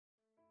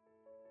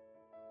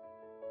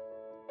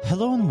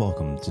Hello and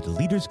welcome to the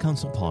Leaders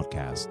Council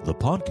podcast, the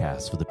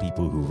podcast for the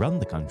people who run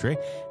the country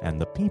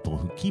and the people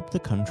who keep the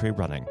country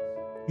running.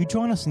 You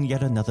join us in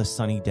yet another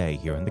sunny day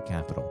here in the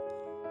capital.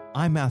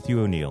 I'm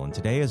Matthew O'Neill, and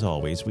today, as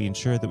always, we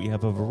ensure that we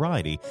have a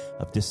variety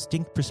of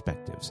distinct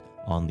perspectives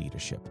on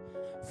leadership.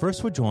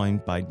 First, we're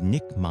joined by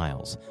Nick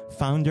Miles,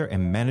 founder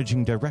and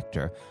managing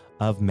director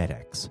of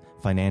MEDEX,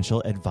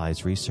 Financial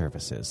Advisory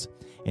Services,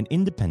 an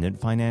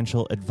independent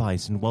financial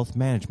advice and wealth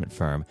management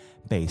firm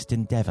based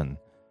in Devon.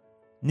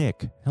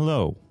 Nick,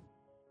 hello.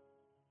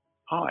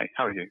 Hi,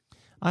 how are you?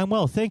 I'm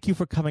well. Thank you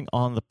for coming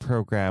on the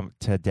program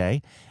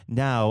today.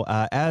 Now,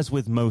 as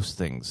with most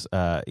things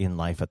in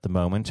life at the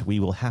moment, we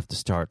will have to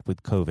start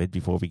with COVID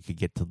before we could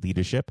get to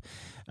leadership.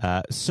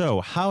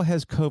 So how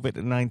has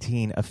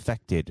COVID-19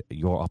 affected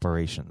your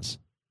operations?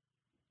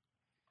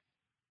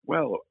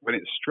 Well, when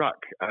it struck,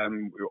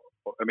 we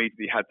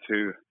immediately had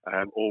to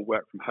all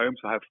work from home.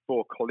 So I have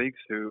 4 colleagues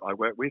who I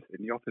work with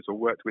in the office or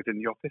worked with in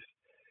the office.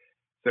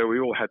 So we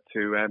all had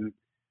to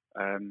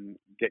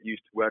get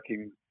used to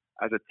working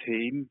as a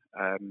team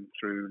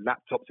through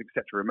laptops,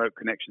 etc., remote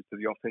connections to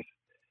the office.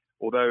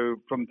 Although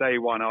from day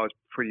one, I was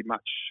pretty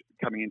much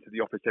coming into the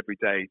office every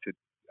day to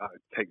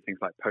take things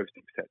like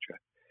posting, etc.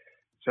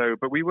 So,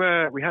 but we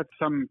had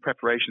some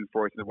preparation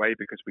for it in a way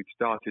because we'd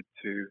started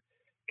to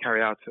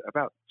carry out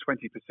about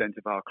 20%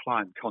 of our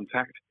client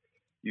contact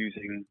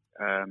using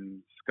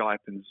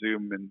Skype and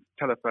Zoom and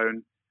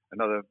telephone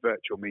and other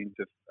virtual means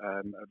of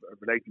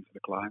relating to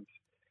the clients.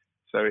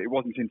 So it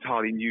wasn't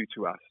entirely new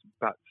to us,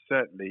 but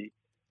certainly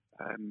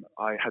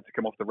I had to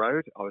come off the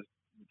road. I was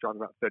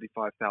driving about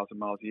 35,000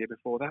 miles a year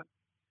before that.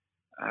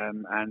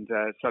 And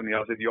suddenly I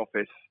was in the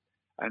office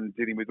and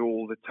dealing with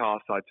all the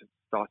tasks I'd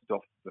started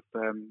off the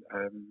firm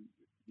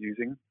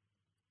using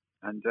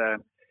and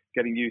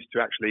getting used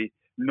to actually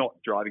not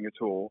driving at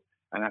all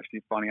and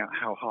actually finding out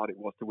how hard it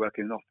was to work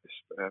in an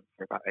office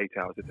for about 8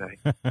 hours a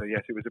day. So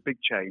yes, it was a big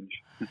change.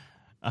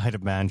 I'd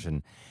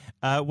imagine.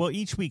 Well,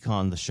 each week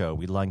on the show,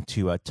 we like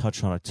to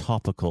touch on a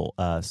topical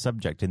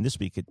subject, and this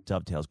week it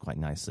dovetails quite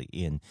nicely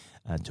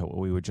into what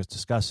we were just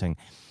discussing.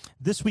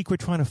 This week, we're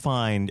trying to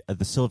find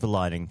the silver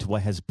lining to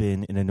what has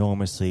been an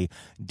enormously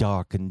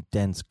dark and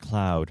dense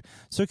cloud.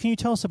 So can you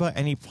tell us about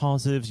any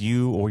positives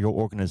you or your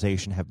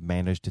organization have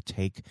managed to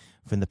take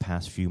from the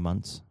past few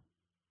months?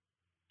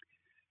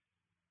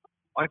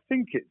 I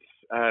think it's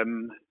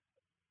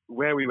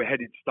where we were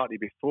headed slightly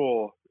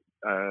before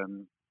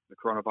the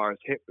coronavirus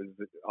hit was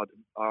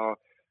our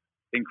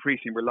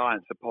increasing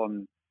reliance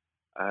upon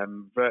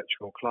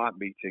virtual client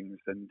meetings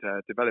and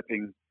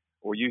developing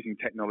or using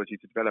technology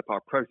to develop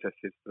our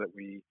processes so that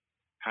we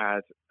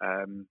had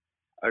a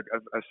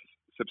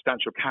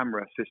substantial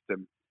camera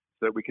system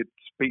so that we could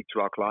speak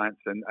to our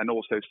clients and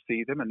also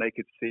see them and they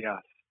could see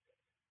us.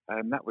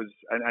 And that was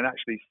and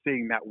actually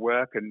seeing that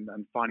work and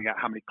finding out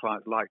how many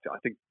clients liked it. I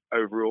think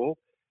overall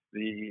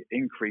the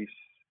increase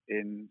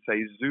in, say,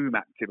 Zoom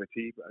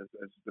activity,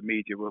 as the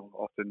media will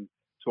often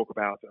talk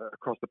about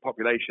across the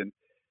population,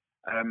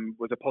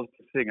 was a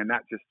positive thing. And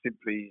that just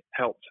simply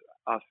helped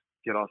us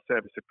get our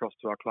service across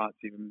to our clients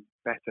even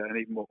better and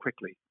even more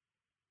quickly.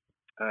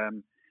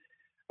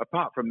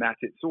 Apart from that,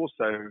 it's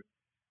also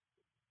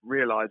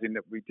realizing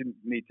that we didn't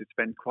need to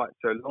spend quite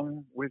so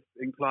long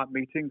in client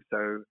meetings.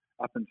 So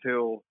up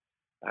until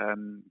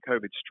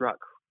COVID struck,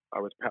 I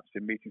was perhaps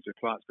in meetings with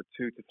clients for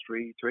 2 to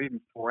 3 to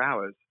even 4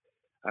 hours.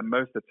 And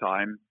most of the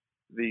time,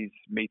 these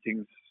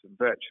meetings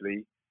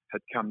virtually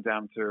had come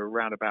down to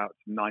around about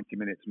 90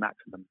 minutes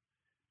maximum.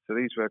 So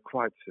these were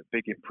quite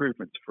big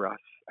improvements for us.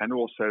 And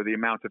also the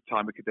amount of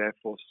time we could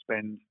therefore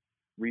spend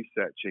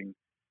researching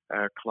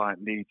client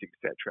needs,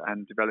 etc.,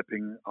 and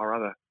developing our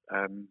other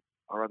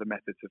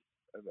methods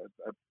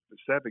of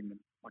serving them,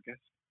 I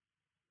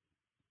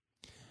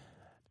guess.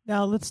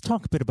 Now, let's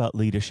talk a bit about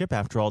leadership.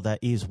 After all, that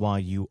is why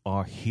you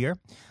are here.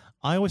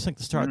 I always like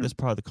to start this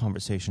part of the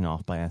conversation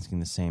off by asking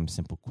the same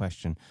simple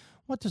question.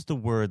 What does the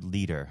word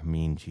leader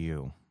mean to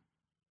you?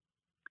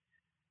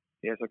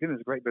 Yes, I think there's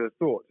a great bit of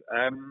thought.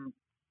 And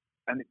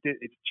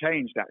it's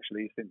changed,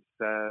 actually, since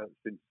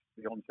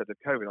the onset of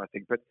COVID, I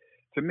think. But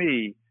to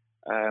me,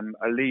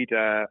 a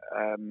leader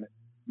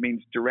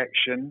means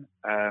direction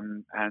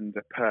and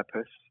a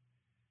purpose.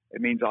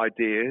 It means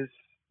ideas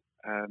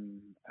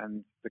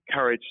and the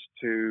courage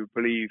to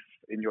believe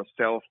in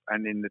yourself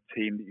and in the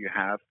team that you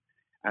have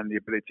and the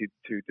ability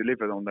to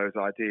deliver on those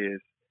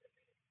ideas.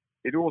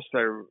 It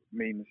also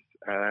means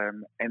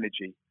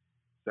energy.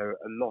 So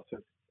a lot of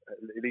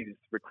leaders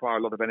require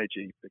a lot of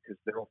energy because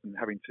they're often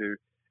having to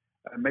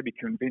maybe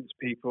convince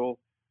people,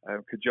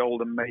 cajole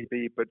them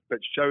maybe, but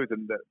show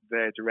them that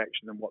their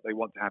direction and what they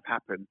want to have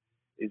happen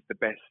is the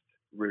best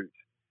route,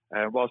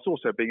 whilst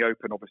also being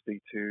open,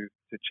 obviously, to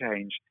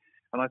change.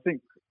 And I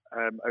think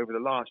over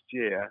the last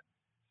year,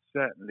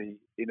 certainly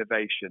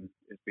innovation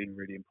has been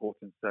really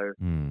important. So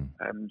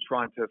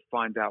trying to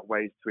find out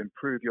ways to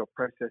improve your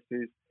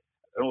processes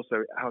and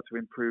also how to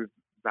improve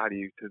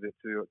value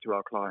to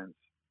our clients.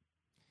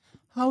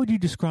 How would you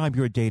describe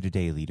your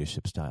day-to-day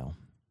leadership style?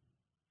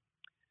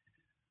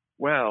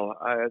 Well,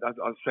 as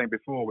I was saying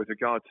before, with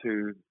regard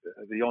to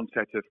the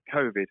onset of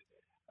COVID,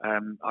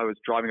 I was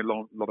driving a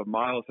lot of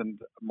miles, and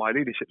my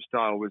leadership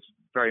style was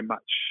very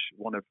much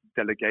one of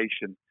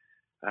delegation.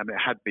 It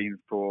had been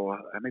for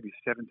maybe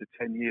 7 to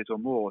 10 years or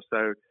more.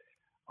 So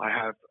I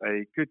have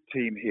a good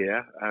team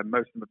here.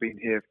 Most of them have been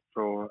here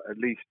for at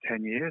least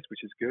 10 years,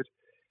 which is good.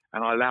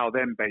 And I allow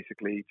them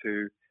basically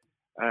to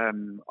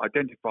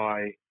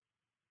identify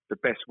the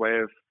best way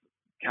of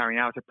carrying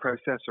out a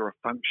process or a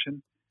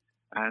function.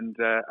 And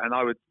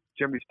I would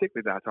generally stick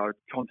with that. I would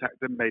contact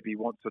them maybe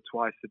once or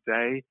twice a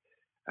day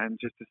and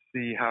just to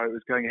see how it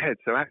was going ahead.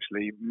 So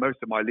actually, most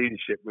of my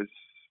leadership was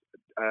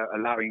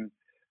allowing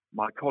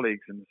my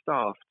colleagues and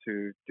staff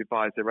to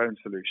devise their own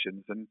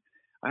solutions. And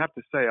I have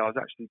to say, I was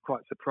actually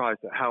quite surprised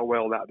at how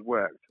well that had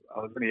worked. I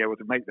was only able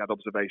to make that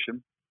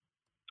observation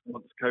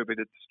once COVID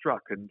had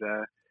struck, and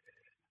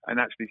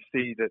actually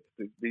see that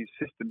these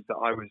systems that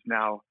I was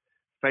now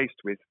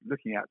faced with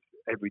looking at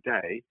every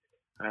day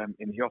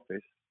in the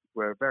office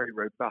were very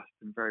robust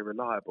and very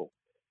reliable.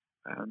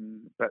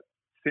 But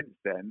since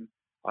then,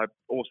 I've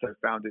also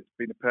found it's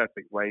been a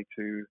perfect way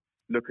to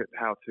look at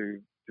how to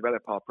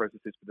develop our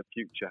processes for the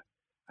future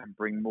and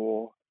bring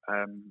more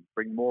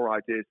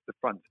ideas to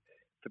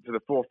the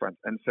forefront.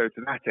 And so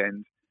to that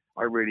end,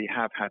 I really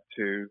have had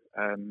to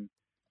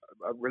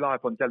rely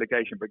upon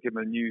delegation, but give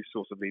them a new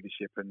source of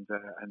leadership. And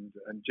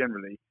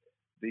generally,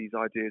 these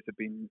ideas have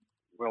been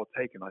well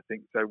taken, I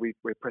think. So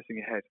we're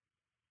pressing ahead.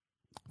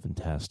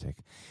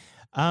 Fantastic.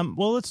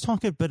 Well, let's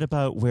talk a bit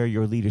about where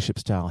your leadership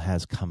style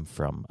has come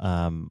from.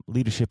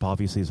 Leadership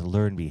obviously is a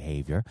learned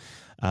behavior.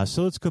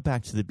 So let's go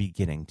back to the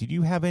beginning. Did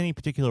you have any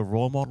particular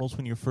role models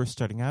when you were first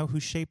starting out who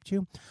shaped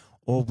you?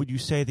 Or would you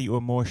say that you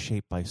were more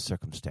shaped by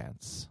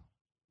circumstance?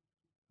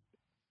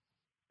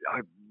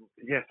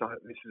 Yes,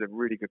 this is a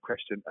really good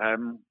question.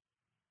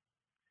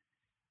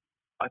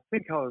 I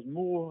think I was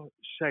more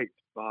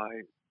shaped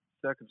by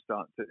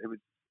circumstance. It was,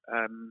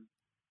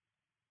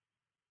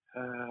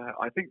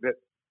 I think that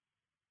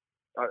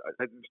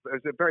it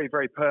was a very,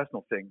 very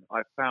personal thing.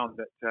 I found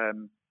that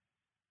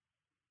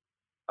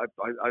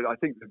I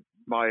think that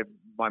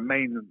my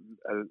main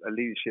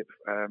leadership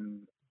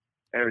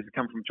areas have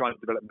come from trying to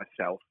develop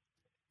myself,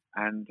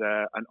 and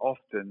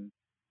often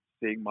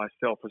seeing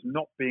myself as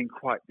not being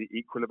quite the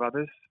equal of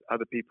others.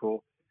 Other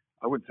people,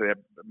 I wouldn't say have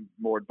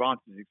more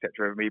advantages,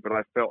 etc., over me, but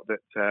I felt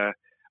that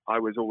I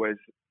was always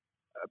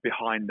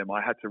behind them.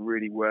 I had to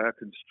really work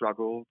and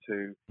struggle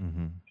to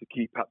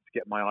keep up, to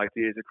get my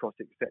ideas across,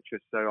 etc.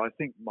 So I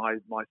think my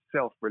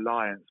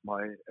self-reliance,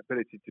 my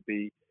ability to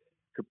be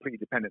completely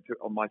dependent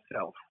on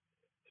myself,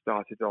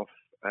 started off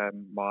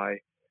my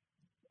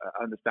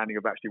understanding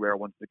of actually where I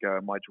wanted to go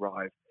and my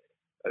drive.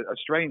 A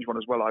strange one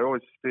as well. I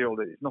always feel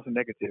that it's not a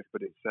negative,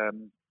 but it's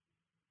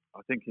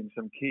I think in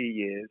some key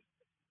years,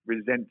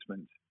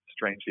 resentment,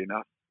 strangely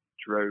enough,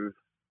 drove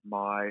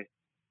my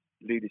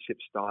leadership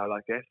style, I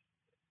guess.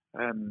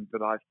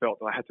 That I felt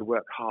that I had to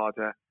work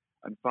harder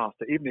and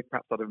faster, even if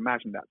perhaps I'd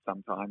imagined that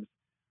sometimes.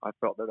 I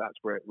felt that that's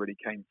where it really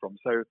came from.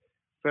 So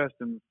first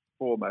and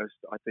foremost,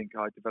 I think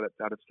I developed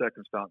out of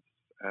circumstance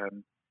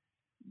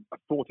a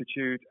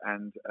fortitude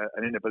and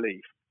an inner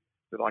belief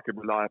that I could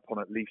rely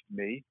upon at least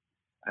me.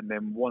 And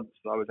then once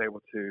I was able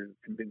to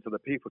convince other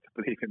people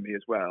to believe in me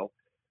as well,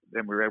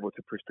 then we were able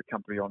to push the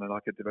company on and I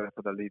could develop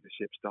other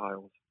leadership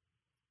styles.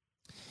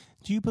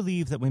 Do you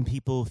believe that when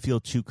people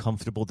feel too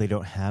comfortable, they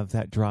don't have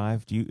that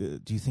drive? Do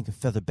you think a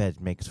feather bed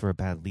makes for a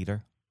bad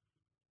leader?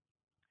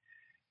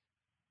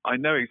 I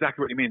know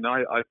exactly what you mean.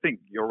 I think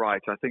you're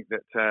right. I think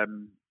that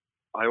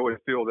I always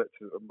feel that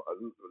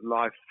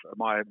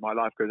my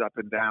life goes up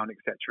and down,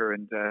 etc.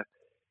 And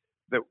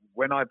that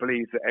when I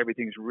believe that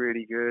everything's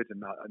really good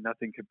and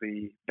nothing could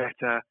be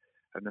better,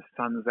 and the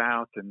sun's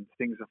out and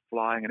things are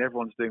flying and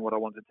everyone's doing what I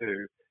want to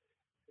do,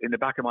 in the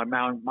back of my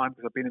mind,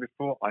 because I've been here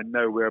before, I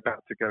know we're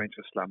about to go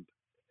into a slump.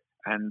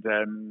 And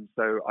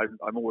so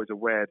I'm always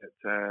aware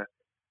that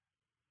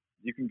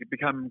you can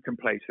become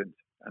complacent.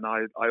 And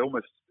I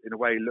almost, in a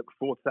way, look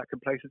forward to that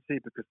complacency,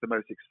 because the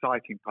most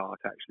exciting part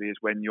actually is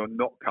when you're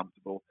not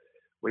comfortable,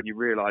 when you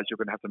realize you're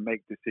going to have to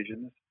make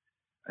decisions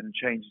and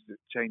change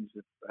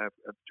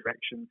of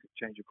direction,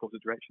 change your course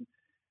of direction.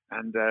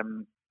 And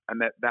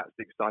that's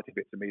the exciting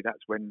bit to me.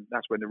 That's when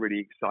the really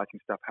exciting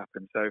stuff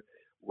happens. So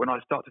when I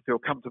start to feel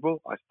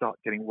comfortable, I start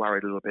getting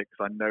worried a little bit,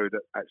 because I know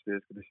that actually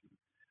there's going to be some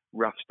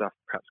rough stuff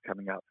perhaps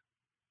coming up.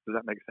 Does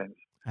that make sense?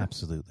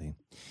 Absolutely.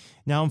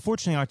 Now,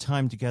 unfortunately, our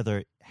time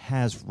together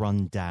has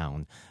run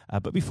down.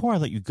 But before I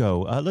let you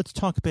go, let's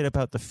talk a bit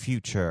about the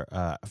future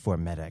for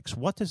Med-X.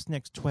 What does the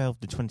next 12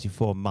 to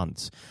 24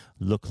 months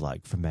look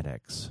like for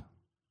Med-X?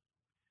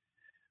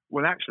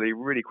 Well, actually,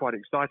 really quite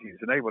exciting.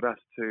 It's enabled us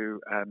to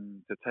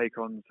take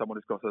on someone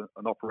who's got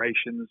an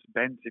operations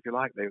bent, if you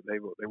like.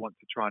 They want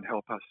to try and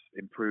help us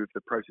improve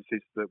the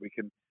processes so that we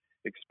can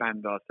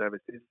expand our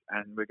services,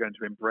 and we're going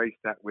to embrace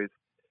that with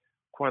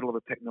quite a lot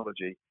of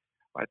technology.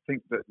 I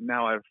think that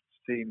now I've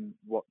seen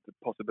what the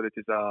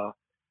possibilities are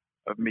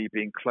of me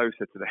being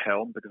closer to the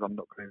helm, because I'm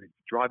not going to be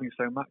driving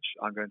so much.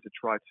 I'm going to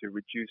try to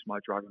reduce my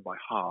driving by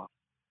half,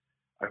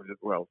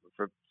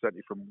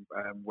 certainly from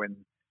when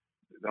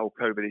the whole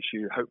COVID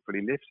issue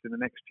hopefully lifts in the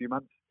next few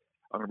months.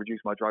 I'm going to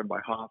reduce my driving by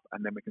half,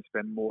 and then we can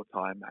spend more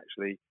time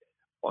actually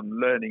on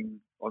learning,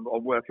 on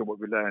working what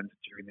we learned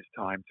during this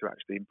time to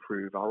actually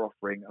improve our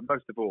offering, and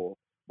most of all,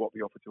 what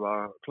we offer to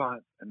our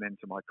clients and then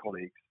to my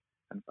colleagues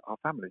and our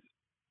families.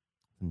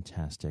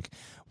 Fantastic.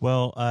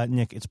 Well,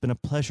 Nick, it's been a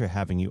pleasure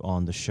having you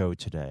on the show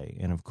today.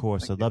 And of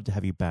course, I'd love to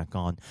have you back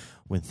on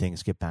when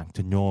things get back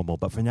to normal.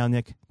 But for now,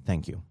 Nick,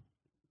 thank you.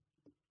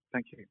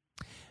 Thank you.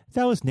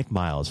 That was Nick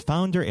Miles,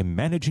 founder and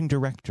managing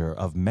director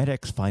of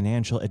Medex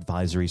Financial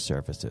Advisory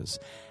Services.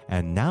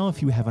 And now,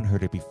 if you haven't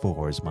heard it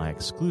before, is my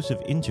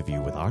exclusive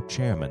interview with our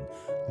chairman,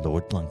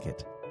 Lord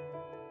Blunkett.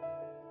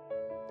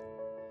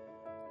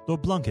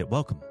 Lord Blunkett,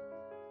 welcome.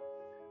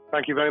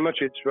 Thank you very much.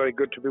 It's very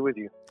good to be with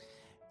you.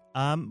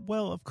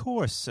 Well, of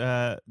course,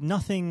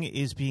 nothing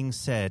is being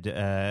said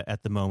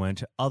at the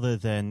moment other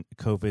than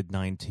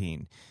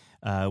COVID-19,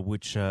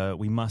 which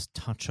we must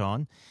touch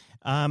on.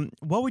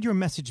 What would your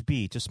message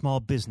be to small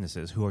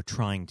businesses who are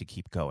trying to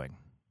keep going?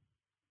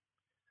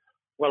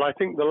 Well, I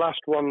think the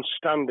last ones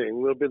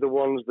standing will be the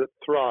ones that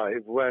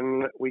thrive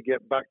when we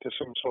get back to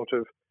some sort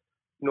of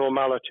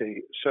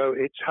normality. So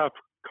it's have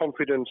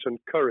confidence and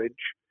courage.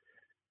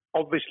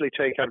 Obviously,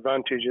 take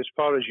advantage as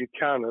far as you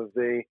can of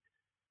the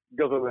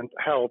government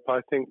help.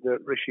 I think that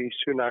Rishi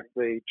Sunak,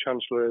 the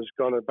Chancellor, has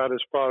gone about as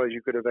far as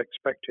you could have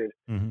expected.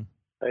 Mm-hmm.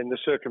 In the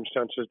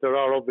circumstances. There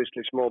are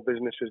obviously small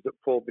businesses that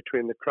fall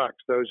between the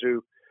cracks. Those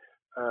who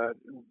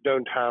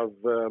don't have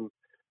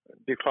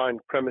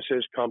defined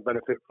premises can't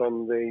benefit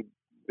from the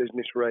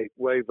business rate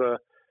waiver,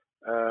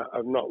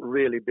 have not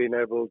really been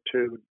able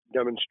to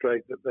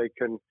demonstrate that they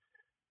can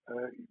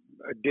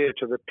adhere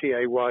to the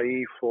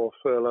PAYE for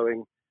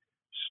furloughing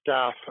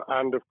staff,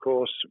 and of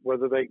course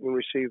whether they can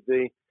receive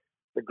the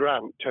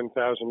grant,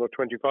 10,000 or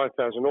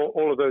 25,000.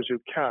 All of those who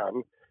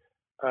can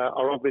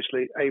are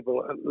obviously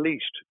able at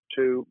least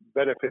to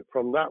benefit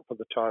from that for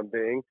the time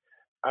being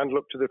and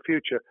look to the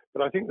future.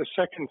 But I think the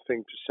second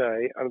thing to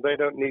say, and they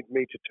don't need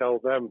me to tell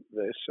them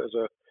this as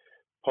a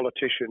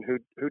politician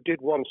who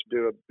did once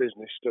do a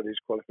business studies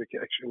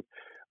qualification,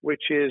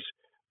 which is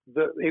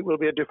that it will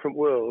be a different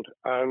world,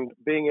 and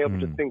being able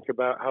to think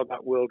about how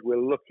that world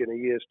will look in a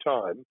year's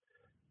time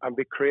and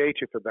be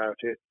creative about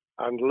it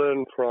and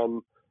learn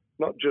from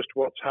not just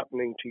what's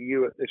happening to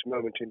you at this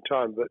moment in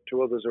time, but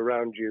to others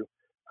around you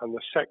and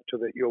the sector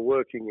that you're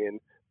working in,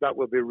 that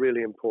will be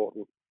really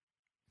important.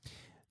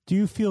 Do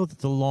you feel that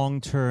the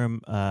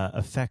long-term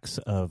effects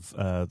of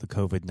the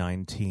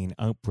COVID-19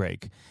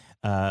 outbreak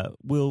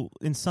will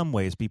in some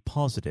ways be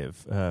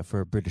positive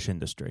for British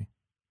industry?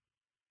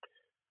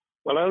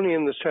 Well, only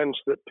in the sense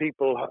that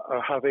people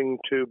are having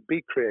to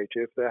be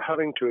creative, they're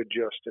having to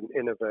adjust and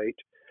innovate.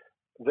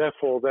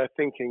 Therefore, they're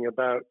thinking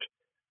about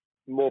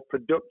more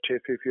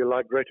productive, if you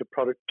like, greater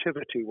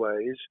productivity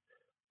ways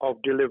of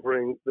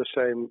delivering the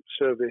same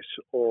service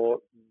or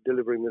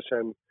delivering the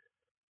same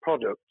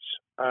products.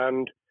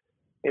 And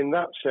in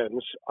that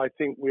sense, I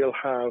think we'll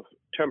have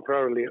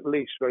temporarily at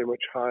least very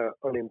much higher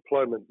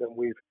unemployment than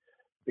we've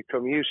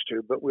become used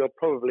to, but we'll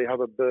probably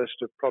have a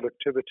burst of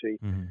productivity,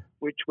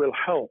 which will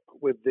help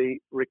with the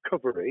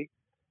recovery.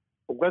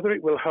 Whether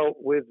it will help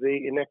with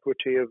the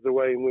inequity of the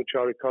way in which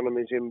our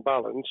economy is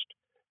imbalanced,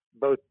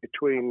 both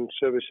between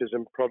services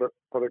and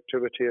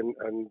productivity and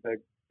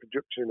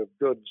production of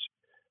goods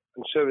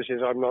and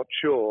services, I'm not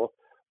sure.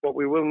 What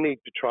we will need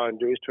to try and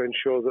do is to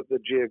ensure that the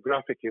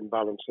geographic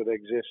imbalance that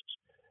exists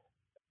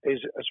is,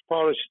 as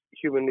far as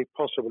humanly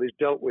possible, is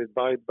dealt with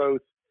by both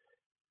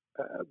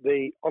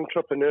the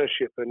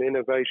entrepreneurship and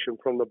innovation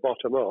from the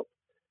bottom up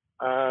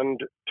and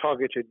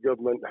targeted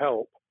government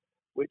help,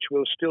 which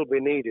will still be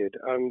needed.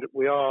 And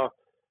we are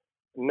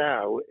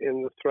now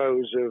in the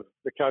throes of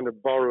the kind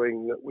of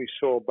borrowing that we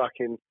saw back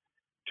in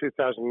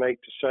 2008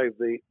 to save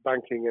the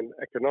banking and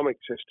economic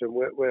system.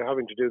 We're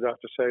having to do that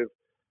to save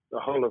the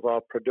whole of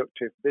our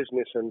productive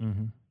business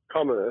and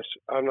commerce,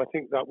 and I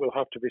think that will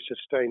have to be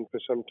sustained for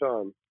some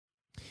time.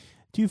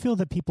 Do you feel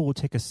that people will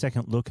take a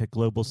second look at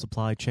global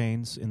supply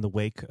chains in the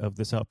wake of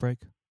this outbreak?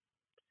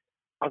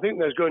 I think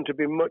there's going to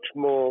be much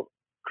more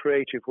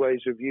creative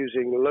ways of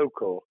using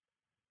local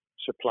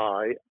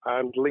supply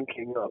and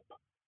linking up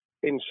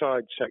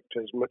inside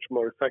sectors much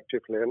more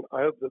effectively. And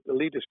I hope that the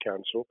Leaders'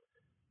 Council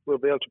will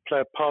be able to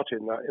play a part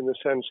in that, in the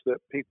sense that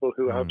people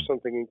who have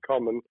something in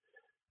common,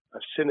 a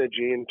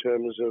synergy in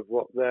terms of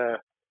what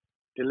they're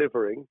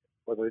delivering,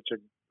 whether it's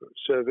a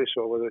service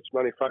or whether it's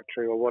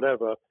manufacturing or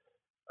whatever,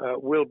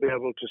 will be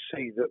able to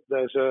see that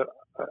there's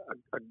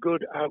a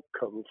good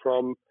outcome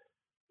from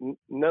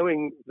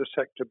knowing the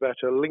sector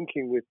better,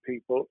 linking with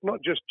people, not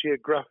just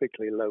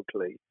geographically,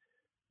 locally,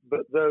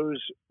 but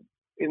those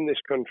in this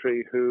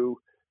country who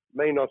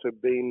may not have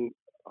been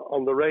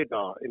on the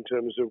radar in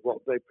terms of what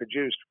they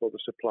produced for the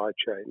supply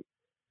chain.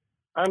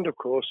 And, of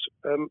course,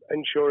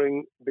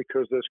 ensuring,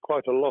 because there's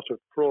quite a lot of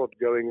fraud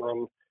going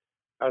on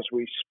as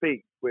we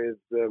speak with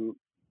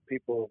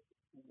people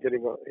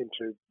getting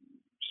into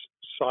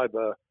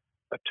cyber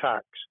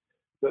attacks,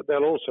 that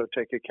they'll also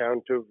take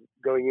account of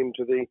going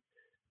into the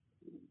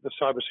the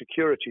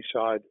cybersecurity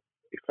side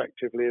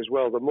effectively as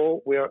well. The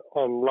more we're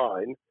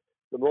online,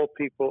 the more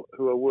people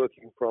who are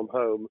working from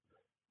home,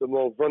 the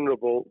more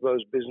vulnerable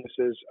those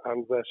businesses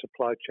and their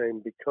supply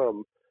chain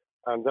become.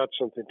 And that's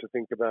something to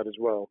think about as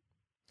well.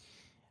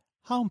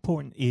 How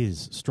important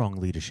is strong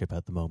leadership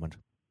at the moment?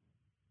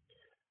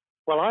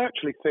 Well, I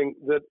actually think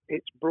that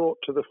it's brought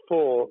to the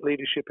fore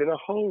leadership in a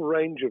whole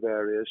range of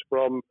areas,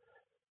 from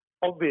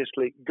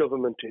obviously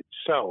government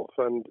itself,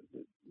 and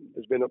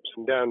there's been ups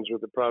and downs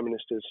with the Prime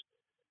Minister's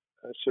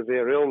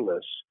severe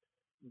illness,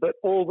 but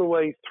all the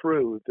way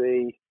through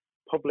the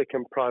public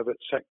and private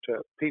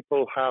sector.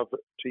 People have,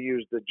 to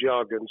use the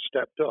jargon,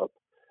 stepped up,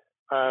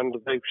 and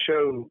they've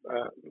shown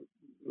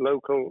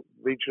local,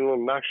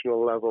 regional,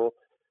 national level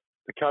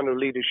the kind of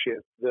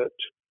leadership that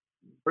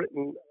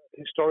Britain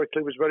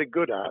historically was very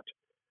good at.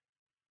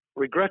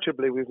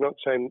 Regrettably, we've not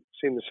seen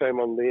the same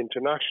on the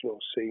international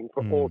scene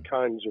for all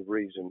kinds of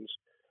reasons,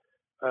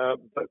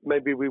 but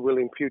maybe we will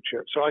in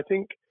future. So I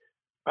think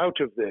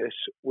out of this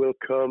will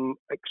come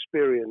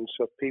experience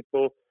of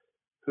people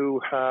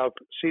who have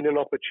seen an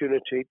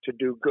opportunity to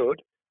do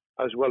good,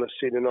 as well as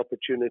seen an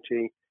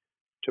opportunity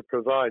to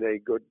provide a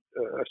good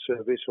a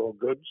service or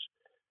goods,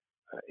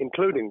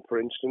 including, for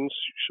instance,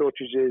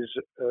 shortages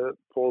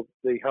for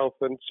the health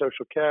and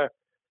social care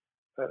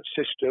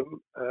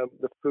system,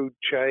 the food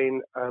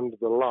chain and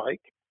the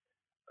like,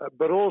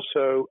 but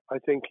also I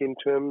think in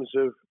terms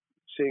of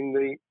seeing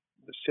the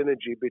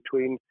synergy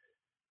between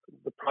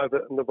the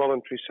private and the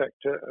voluntary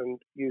sector and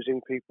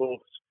using people's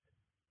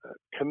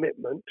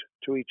commitment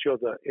to each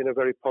other in a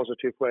very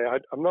positive way.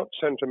 I'm not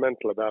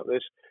sentimental about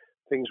this.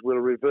 Things will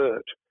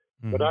revert.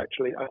 But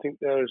actually, I think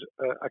there's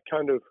a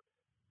kind of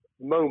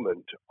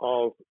moment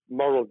of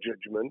moral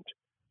judgment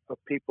of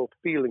people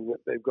feeling that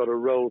they've got a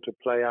role to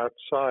play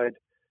outside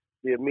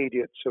the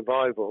immediate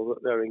survival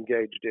that they're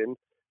engaged in.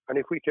 And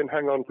if we can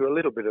hang on to a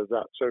little bit of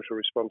that social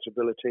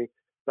responsibility,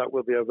 that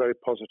will be a very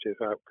positive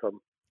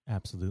outcome.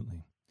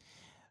 Absolutely.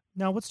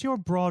 Now, what's your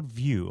broad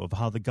view of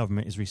how the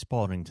government is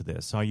responding to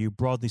this? Are you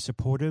broadly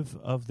supportive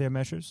of their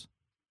measures?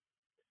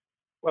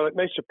 Well, it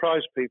may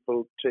surprise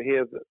people to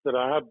hear that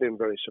I have been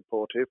very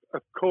supportive.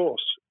 Of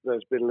course,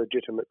 there's been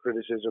legitimate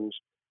criticisms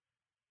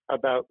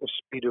about the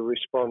speed of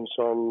response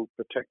on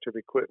protective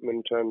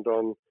equipment and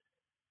on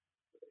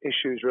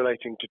issues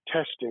relating to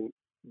testing.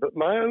 But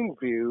my own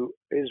view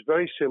is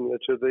very similar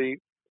to the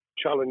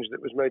challenge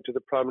that was made to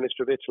the Prime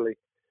Minister of Italy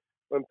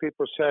when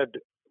people said,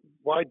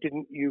 why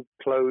didn't you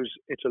close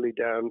Italy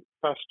down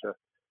faster?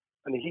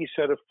 And he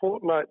said, a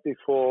fortnight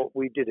before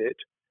we did it,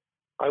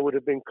 I would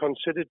have been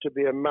considered to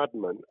be a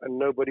madman and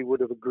nobody would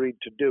have agreed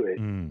to do it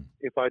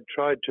if I'd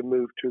tried to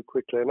move too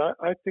quickly. And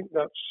I think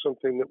that's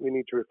something that we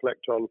need to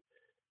reflect on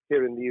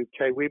here in the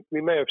UK.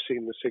 We may have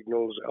seen the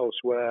signals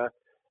elsewhere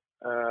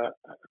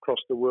across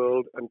the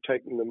world and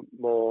taken them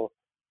more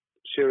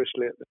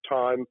seriously at the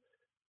time.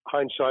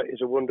 Hindsight is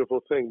a wonderful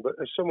thing, but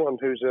as someone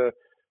who's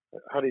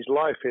had his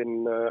life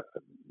in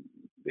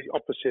the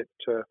opposite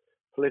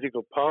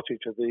political party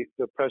to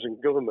the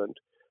present government,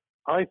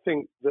 I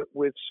think that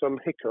with some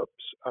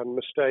hiccups and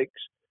mistakes,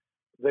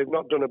 they've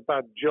not done a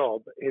bad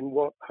job in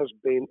what has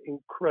been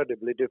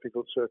incredibly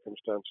difficult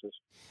circumstances.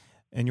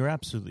 And you're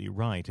absolutely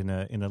right. In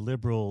a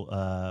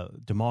liberal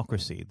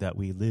democracy that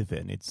we live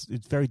in, it's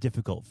very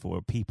difficult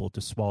for people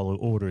to swallow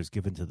orders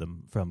given to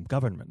them from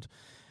government.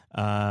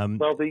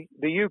 Well,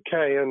 the UK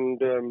and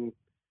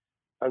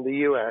the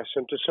US,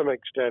 and to some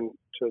extent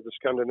the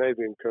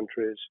Scandinavian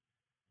countries,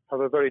 have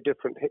a very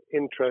different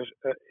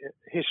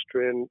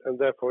history and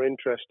therefore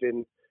interest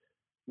in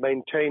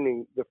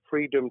maintaining the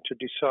freedom to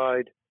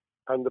decide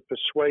and the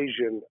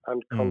persuasion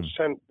and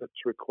consent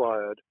that's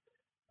required.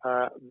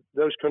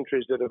 Those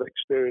countries that have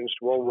experienced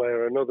one way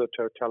or another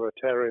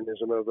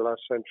totalitarianism over the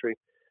last century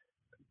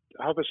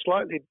have a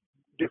slightly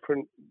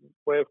different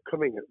way of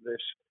coming at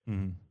this.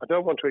 I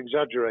don't want to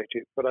exaggerate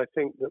it, but I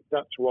think that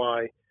that's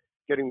why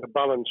getting the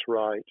balance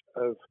right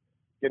of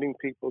getting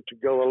people to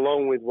go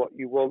along with what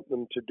you want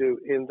them to do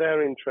in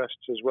their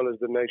interests as well as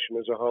the nation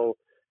as a whole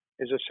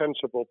is a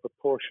sensible,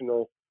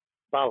 proportional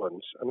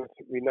balance. And I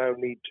think we now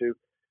need to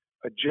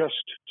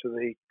adjust to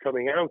the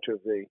coming out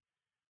of the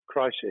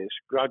crisis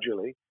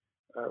gradually,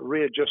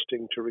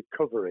 readjusting to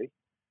recovery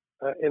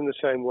in the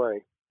same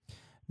way.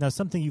 Now,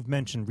 something you've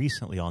mentioned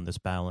recently on this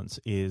balance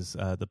is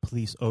the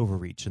police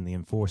overreach in the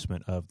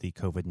enforcement of the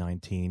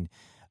COVID-19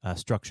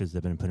 structures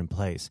that have been put in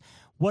place.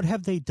 What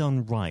have they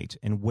done right,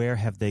 and where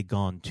have they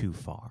gone too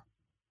far?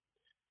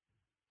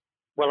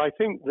 Well, I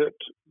think that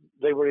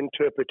they were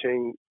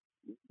interpreting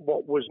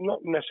what was not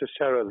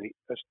necessarily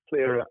as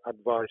clear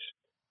advice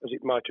as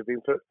it might have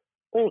been for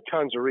all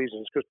kinds of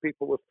reasons, because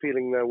people were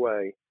feeling their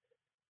way.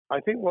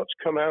 I think what's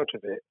come out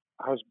of it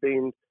has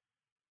been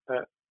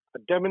a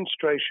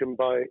demonstration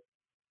by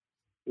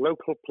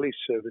local police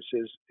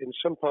services in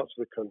some parts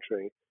of the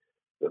country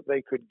that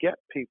they could get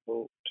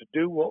people to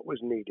do what was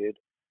needed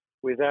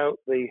without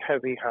the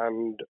heavy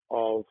hand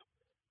of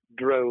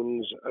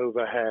drones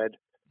overhead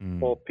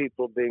or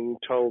people being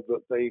told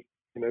that they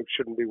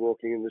shouldn't be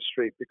walking in the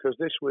street, because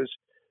this was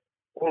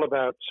all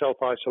about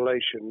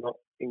self-isolation, not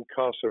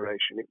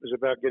incarceration. It was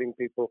about getting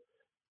people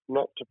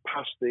not to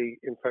pass the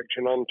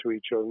infection on to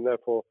each other and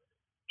therefore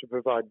to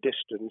provide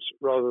distance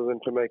rather than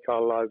to make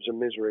our lives a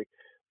misery.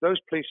 Those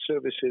police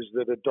services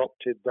that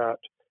adopted that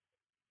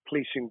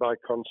policing by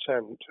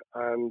consent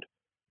and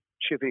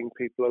chivying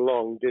people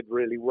along did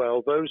really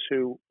well. Those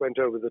who went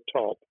over the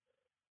top,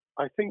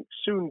 I think,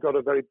 soon got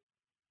a very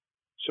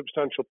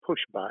substantial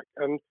pushback.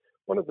 And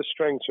one of the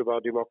strengths of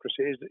our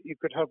democracy is that you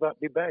could have that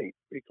debate.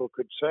 People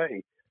could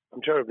say,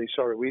 I'm terribly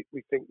sorry, we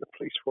think the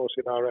police force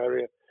in our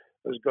area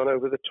has gone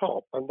over the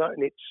top. And that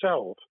in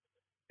itself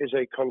is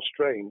a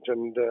constraint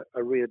and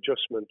a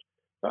readjustment.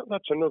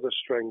 That's another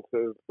strength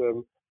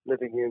of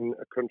living in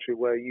a country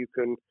where you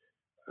can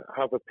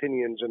have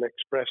opinions and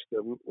express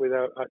them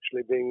without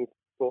actually being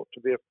thought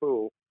to be a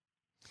fool.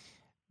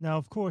 Now,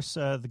 of course,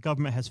 the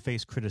government has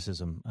faced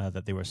criticism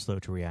that they were slow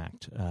to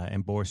react,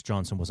 and Boris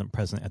Johnson wasn't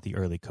present at the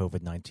early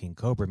COVID-19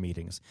 COBRA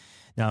meetings.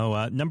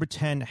 Now, Number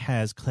 10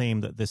 has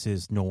claimed that this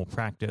is normal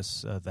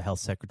practice. The health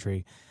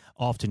secretary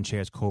often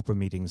chairs COBRA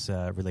meetings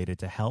related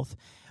to health.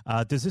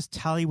 Does this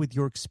tally with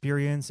your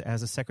experience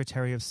as a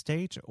Secretary of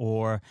State,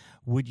 or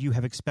would you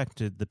have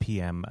expected the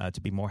PM to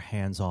be more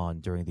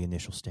hands-on during the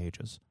initial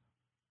stages?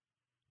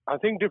 I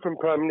think different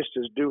prime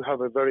ministers do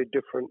have a very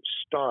different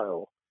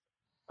style.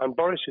 And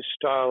Boris's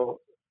style,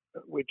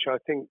 which I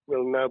think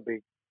will now be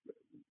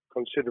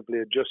considerably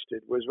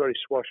adjusted, was very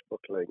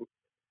swashbuckling.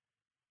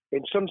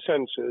 In some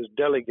senses,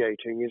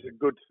 delegating is a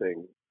good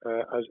thing,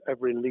 as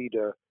every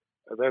leader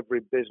of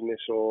every business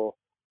or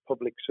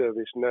public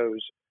service knows.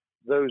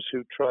 Those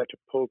who try to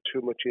pull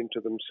too much into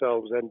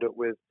themselves end up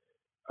with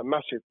a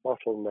massive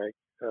bottleneck,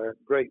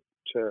 great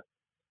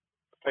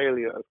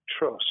failure of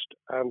trust,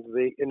 and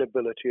the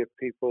inability of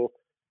people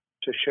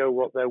to show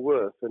what they're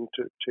worth and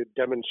to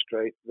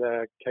demonstrate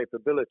their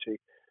capability.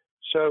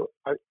 So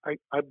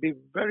I'd be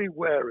very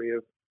wary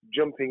of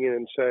jumping in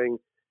and saying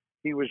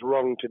he was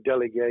wrong to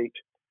delegate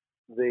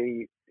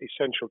the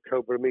essential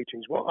COBRA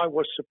meetings. What I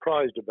was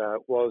surprised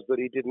about was that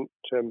he didn't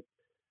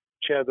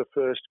chair the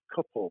first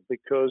couple,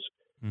 because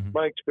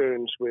my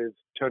experience with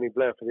Tony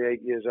Blair for the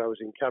 8 years I was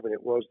in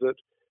cabinet was that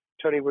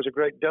Tony was a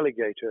great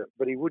delegator,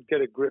 but he would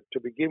get a grip to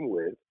begin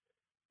with,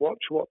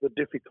 watch what the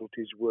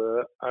difficulties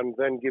were, and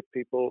then give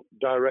people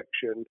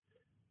direction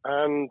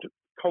and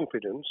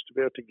confidence to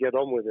be able to get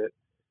on with it.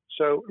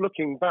 So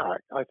looking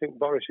back, I think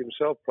Boris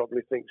himself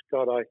probably thinks,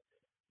 God, I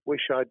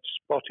wish I'd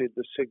spotted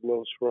the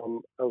signals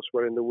from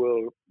elsewhere in the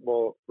world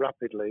more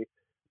rapidly,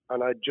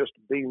 and I'd just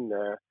been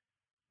there.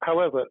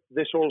 However,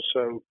 this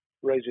also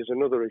raises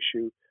another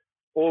issue.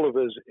 All of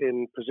us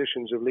in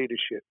positions of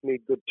leadership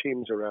need good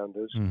teams around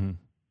us.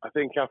 I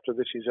think after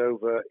this is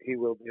over, he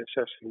will be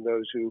assessing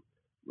those who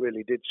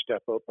really did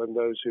step up and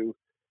those who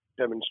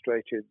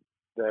demonstrated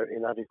their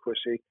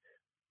inadequacy.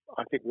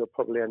 I think we'll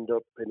probably end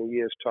up in a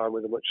year's time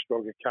with a much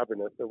stronger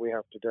cabinet than we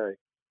have today.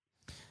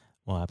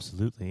 Well,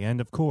 absolutely. And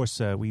of course,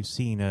 we've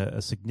seen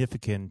a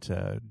significant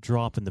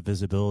drop in the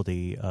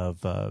visibility of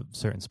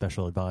certain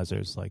special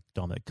advisors like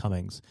Dominic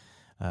Cummings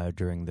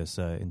during this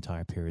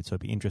entire period. So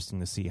it'd be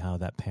interesting to see how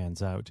that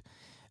pans out.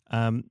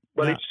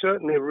 It's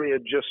certainly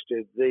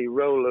readjusted the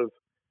role of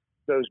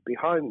those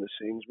behind the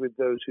scenes with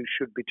those who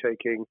should be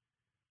taking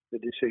the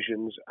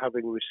decisions,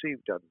 having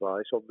received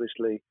advice.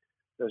 Obviously,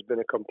 there's been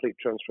a complete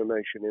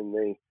transformation in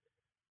the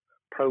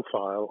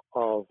profile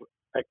of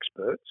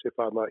experts, if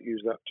I might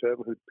use that term,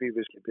 who'd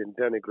previously been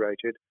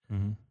denigrated.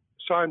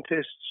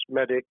 Scientists,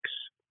 medics,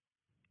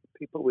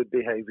 people with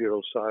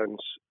behavioral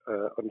science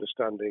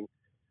understanding.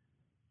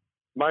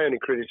 My only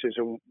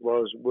criticism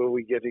was, were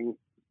we getting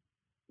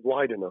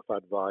wide enough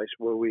advice?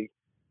 Were we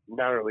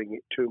narrowing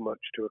it too much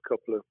to a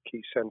couple of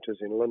key centres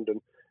in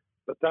London?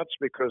 But that's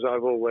because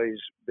I've always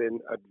been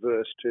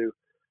adverse to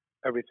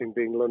everything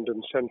being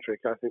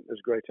London-centric. I think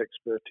there's great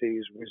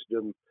expertise,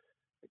 wisdom,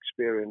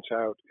 experience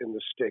out in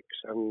the sticks,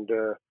 and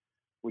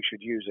we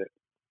should use it.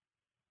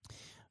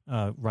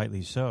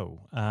 Rightly so.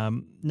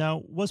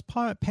 Now, was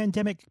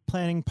pandemic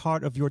planning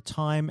part of your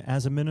time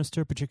as a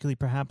minister, particularly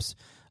perhaps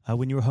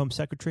when you were Home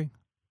Secretary?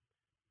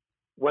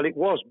 Well, it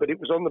was, but it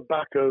was on the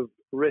back of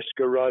risk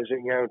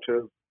arising out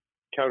of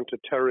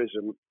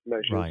counter-terrorism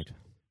measures. Right.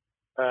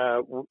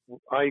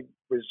 I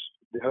was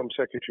the Home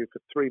Secretary for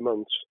 3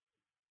 months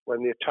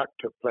when the attack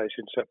took place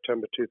in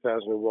September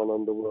 2001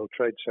 on the World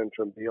Trade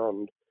Center and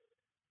beyond.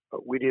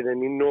 We did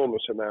an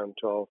enormous amount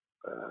of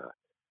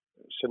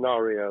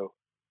scenario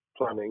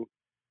planning,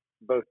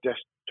 both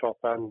desktop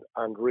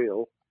and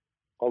real.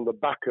 On the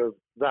back of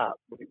that,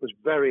 it was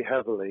very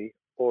heavily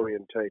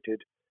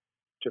orientated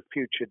to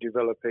future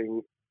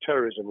developing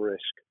terrorism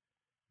risk.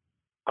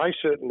 I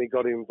certainly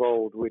got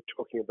involved with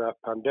talking about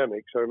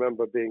pandemics. I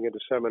remember being at a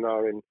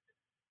seminar in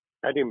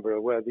Edinburgh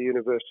where the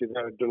university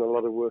there had done a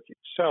lot of work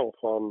itself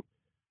on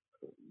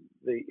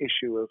the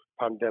issue of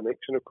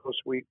pandemics. And of course,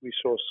 we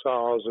saw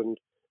SARS and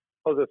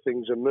other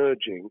things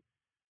emerging.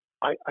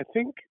 I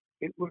think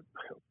people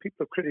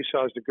have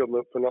criticised the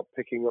government for not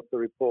picking up the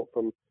report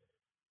from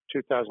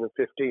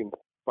 2015,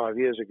 5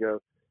 years ago.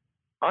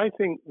 I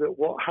think that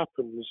what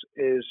happens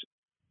is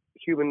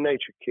human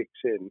nature kicks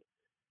in.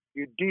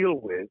 You deal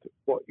with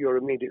what you're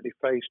immediately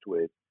faced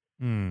with.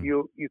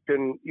 You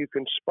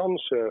can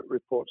sponsor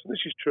reports. This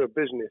is true of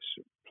business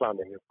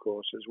planning, of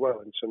course, as well,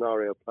 and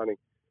scenario planning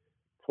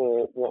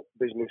for what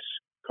business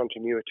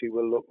continuity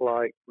will look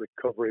like,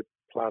 recovery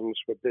plans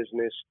for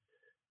business,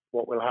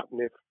 what will happen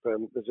if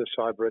there's a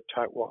cyber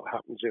attack, what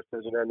happens if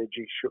there's an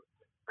energy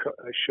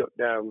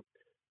shutdown.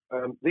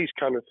 These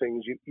kind of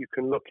things you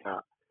can look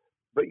at,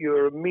 but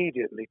you're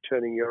immediately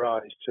turning your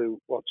eyes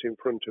to what's in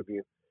front of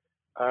you.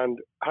 And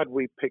had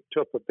we picked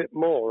up a bit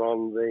more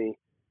on the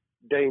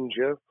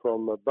danger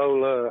from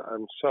Ebola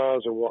and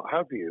SARS and what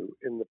have you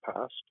in the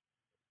past,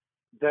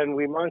 then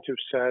we might have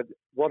said,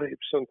 what if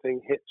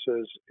something hits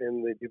us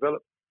in the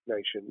developed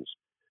nations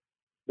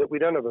that we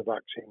don't have a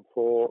vaccine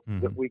for,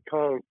 that we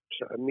can't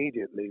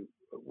immediately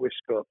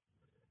whisk up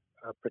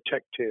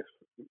protective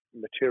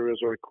materials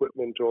or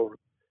equipment, or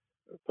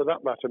for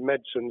that matter,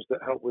 medicines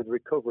that help with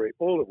recovery,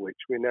 all of which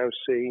we now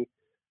see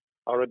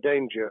are a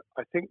danger.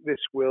 I think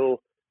this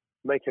will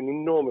make an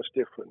enormous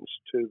difference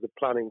to the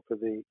planning for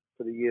the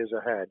years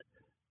ahead.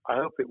 I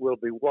hope it will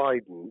be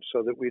widened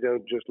so that we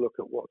don't just look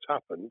at what's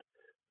happened,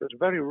 because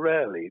very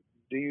rarely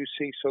do you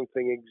see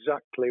something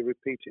exactly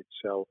repeat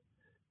itself.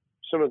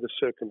 Some of the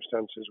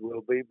circumstances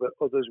will be, but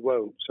others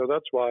won't. So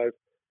that's why I've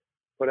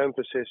put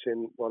emphasis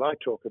in what I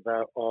talk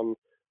about on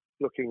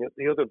looking at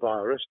the other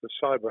virus, the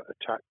cyber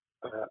attack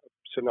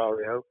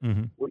scenario,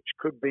 which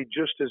could be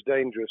just as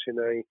dangerous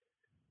in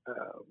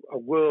a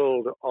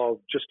world of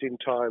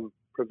just-in-time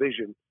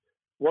provision.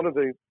 One of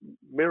the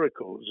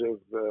miracles of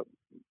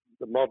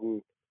the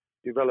modern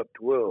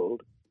developed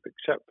world,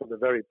 except for the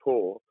very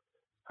poor,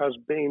 has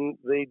been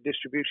the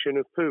distribution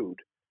of food.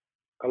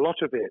 A lot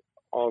of it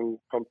on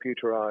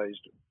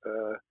computerized,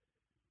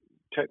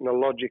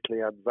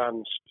 technologically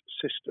advanced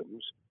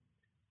systems.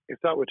 If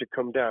that were to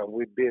come down,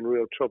 we'd be in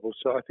real trouble.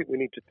 So I think we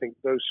need to think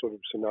those sort of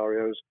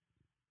scenarios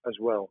as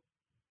well.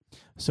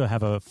 So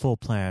have a full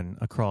plan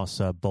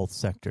across both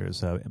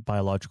sectors,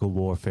 biological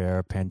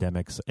warfare,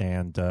 pandemics,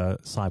 and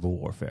cyber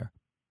warfare.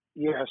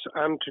 Yes,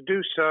 and to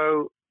do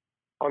so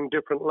on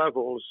different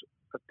levels.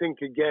 I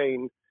think,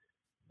 again,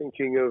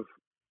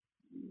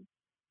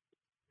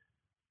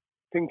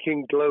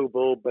 thinking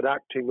global but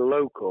acting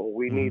local,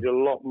 we need a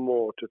lot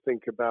more to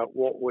think about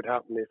what would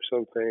happen if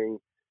something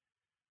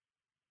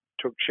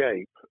took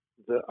shape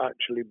that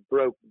actually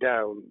broke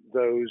down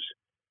those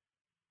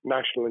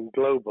national and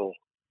global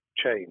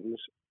chains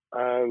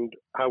and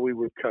how we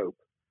would cope.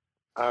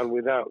 And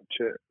without,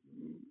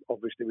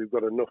 obviously, we've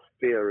got enough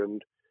fear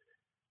and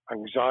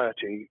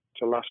anxiety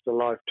to last a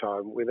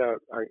lifetime.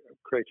 Without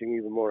creating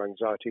even more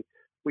anxiety,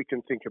 we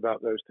can think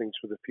about those things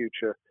for the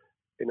future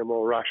in a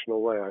more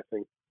rational way, I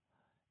think.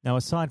 Now,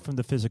 aside from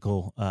the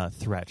physical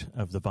threat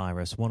of the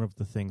virus, one of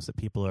the things that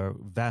people are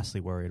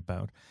vastly worried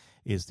about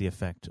is the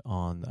effect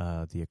on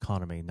the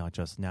economy, not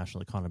just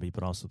national economy,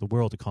 but also the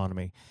world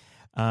economy.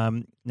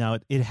 Now,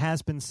 it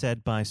has been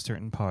said by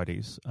certain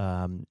parties,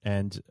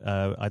 and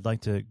I'd like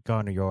to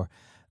garner your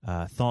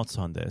thoughts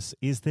on this.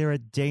 Is there a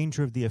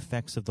danger of the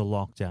effects of the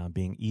lockdown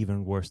being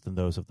even worse than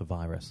those of the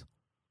virus?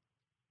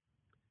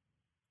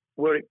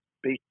 Were it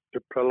be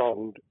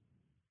prolonged,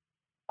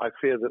 I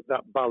fear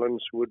that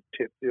balance would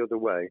tip the other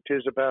way. It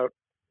is about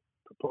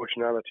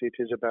proportionality. It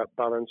is about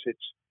balance. It's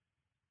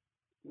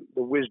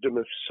the wisdom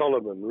of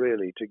Solomon,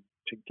 really,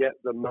 to get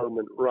the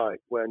moment right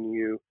when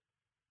you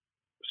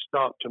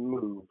start to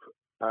move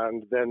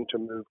and then to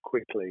move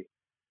quickly.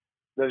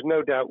 There's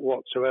no doubt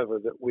whatsoever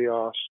that we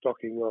are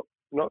stocking up,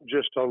 not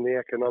just on the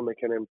economic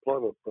and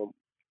employment front,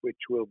 which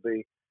will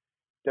be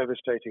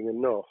devastating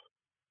enough,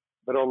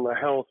 but on the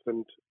health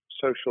and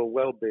social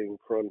well-being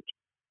front,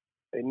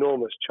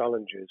 enormous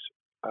challenges,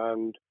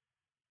 and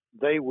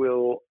they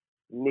will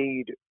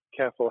need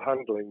careful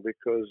handling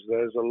because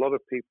there's a lot of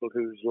people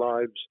whose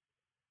lives,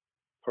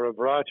 for a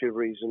variety of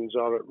reasons,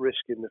 are at risk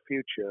in the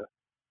future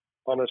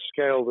on a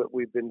scale that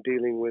we've been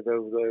dealing with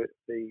over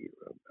the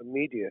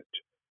immediate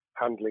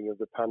handling of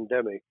the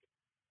pandemic,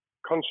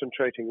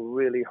 concentrating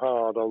really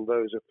hard on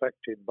those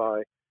affected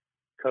by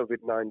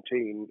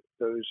COVID-19,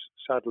 those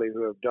sadly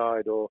who have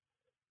died or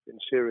been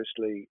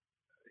seriously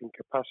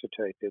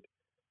incapacitated.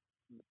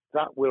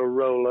 That will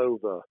roll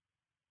over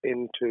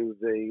into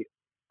the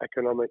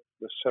economic,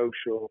 the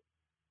social,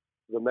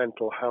 the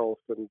mental health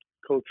and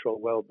cultural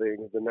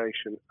well-being of the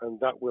nation, and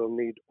that will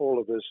need all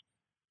of us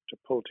to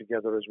pull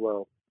together as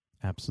well.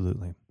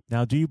 Absolutely.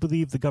 Now, do you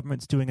believe the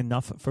government's doing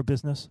enough for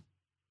business?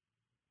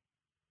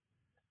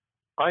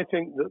 I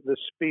think that the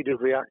speed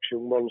of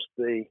reaction once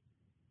the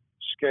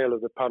scale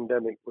of the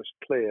pandemic was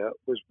clear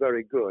was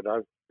very good.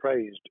 I've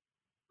praised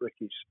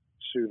Rishi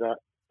Sunak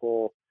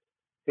for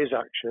his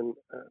action.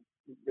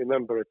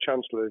 Remember, a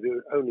chancellor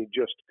who only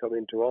just come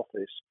into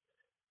office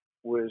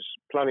was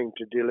planning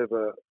to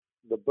deliver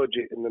the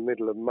budget in the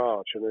middle of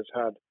March and has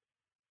had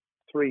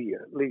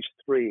at least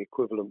three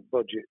equivalent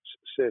budgets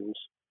since.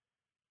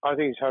 I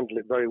think he's handled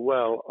it very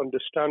well.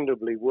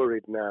 Understandably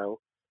worried now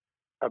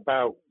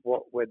about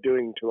what we're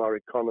doing to our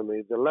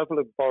economy. The level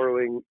of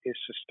borrowing is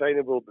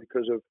sustainable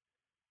because of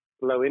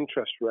low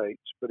interest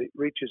rates, but it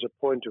reaches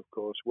a point, of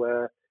course,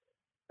 where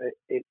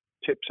it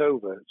tips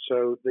over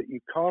so that you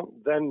can't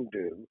then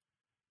do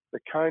the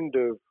kind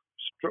of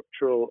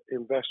structural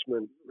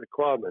investment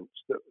requirements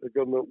that the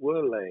government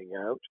were laying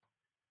out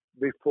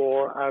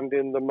before and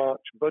in the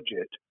March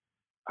budget.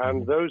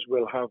 And those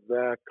will have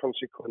their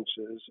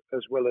consequences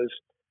as well as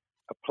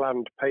a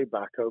planned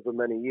payback over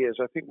many years.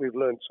 I think we've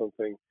learned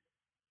something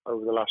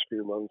over the last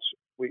few months.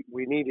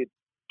 We needed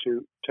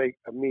to take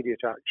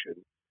immediate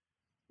action.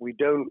 We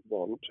don't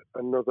want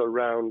another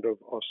round of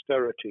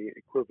austerity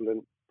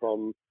equivalent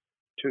from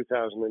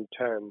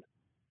 2010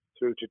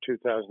 through to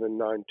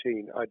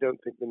 2019. I don't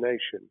think the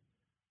nation,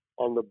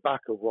 on the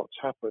back of what's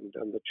happened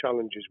and the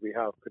challenges we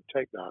have, could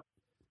take that.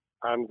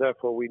 And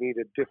therefore, we need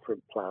a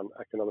different plan,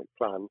 economic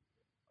plan,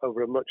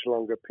 over a much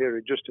longer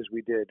period, just as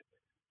we did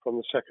from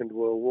the Second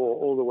World War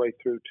all the way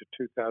through to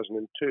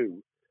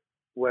 2002,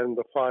 when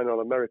the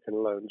final American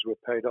loans were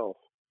paid off.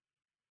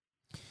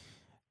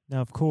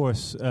 Now, of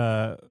course,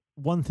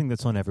 one thing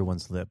that's on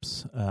everyone's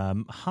lips,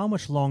 how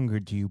much longer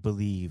do you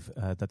believe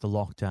that the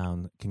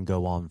lockdown can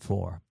go on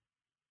for?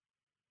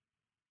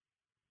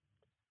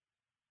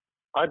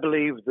 I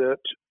believe that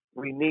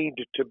we need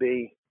to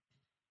be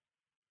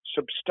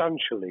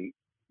substantially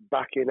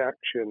back in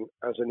action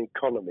as an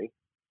economy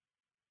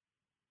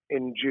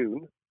in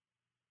June.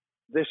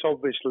 This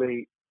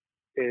obviously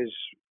is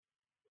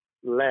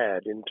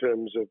led in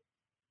terms of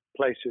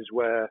places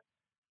where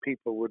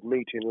people would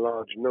meet in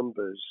large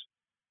numbers,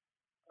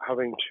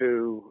 having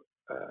to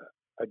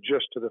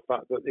adjust to the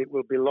fact that it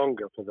will be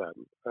longer for them.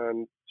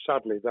 And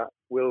sadly, that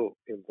will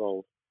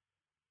involve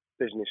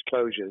business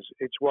closures.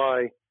 It's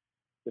why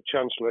the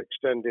Chancellor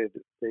extended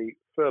the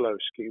furlough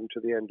scheme to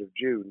the end of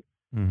June.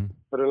 Mm-hmm.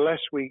 But unless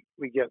we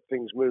get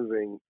things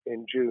moving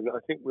in June, I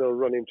think we'll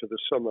run into the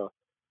summer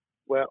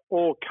where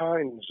all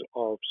kinds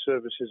of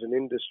services and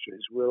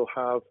industries will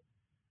have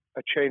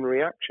a chain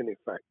reaction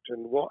effect.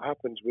 And what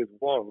happens with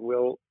one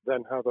will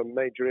then have a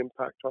major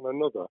impact on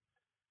another.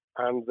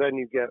 And then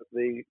you get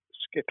the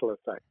skittle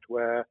effect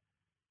where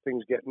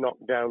things get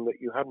knocked down that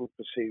you hadn't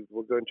perceived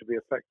were going to be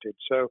affected.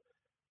 So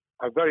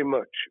I very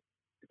much,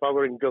 if I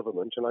were in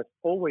government, and I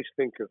always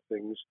think of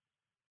things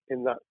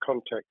in that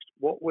context,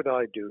 what would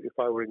I do if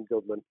I were in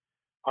government?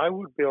 I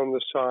would be on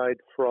the side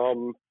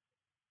from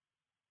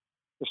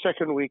the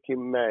second week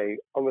in May,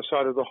 on the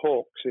side of the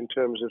hawks in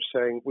terms of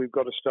saying we've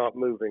got to start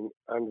moving,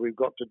 and we've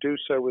got to do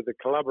so with the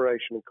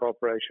collaboration and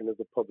cooperation of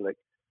the public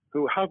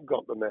who have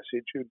got the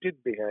message, who did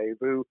behave,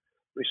 who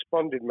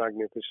responded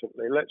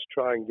magnificently. Let's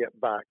try and get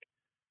back,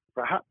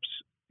 perhaps,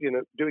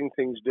 doing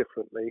things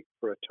differently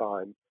for a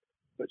time,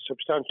 but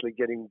substantially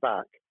getting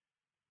back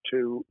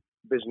to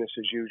business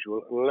as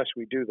usual. And unless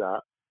we do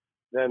that,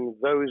 then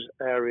those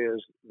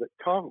areas that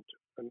can't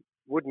and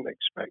wouldn't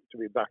expect to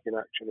be back in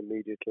action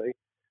immediately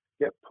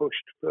get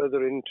pushed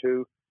further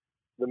into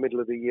the middle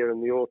of the year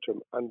and the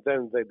autumn, and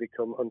then they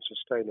become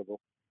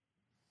unsustainable.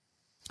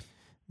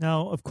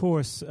 Now, of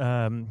course,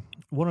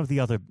 one of the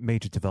other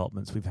major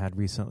developments we've had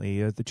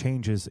recently are the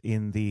changes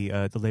in the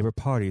Labour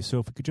Party. So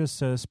if we could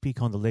just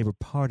speak on the Labour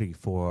Party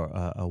for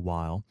a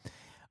while.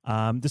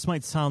 This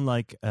might sound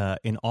like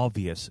an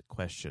obvious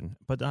question,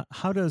 but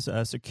how does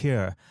Sir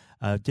Keir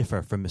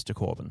differ from Mr.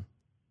 Corbyn?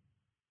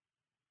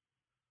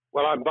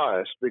 Well, I'm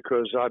biased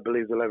because I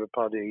believe the Labour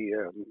Party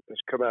has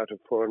come out of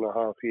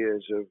 4.5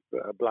 years of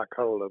a black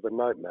hole of a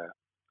nightmare,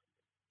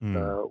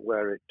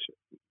 where it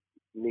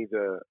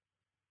neither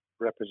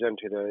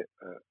represented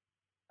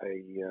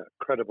a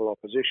credible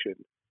opposition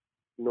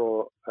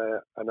nor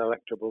an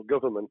electable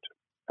government,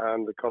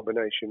 and the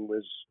combination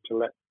was to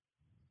let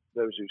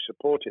those who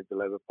supported the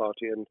Labour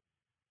Party and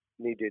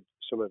needed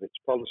some of its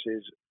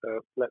policies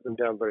let them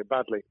down very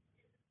badly.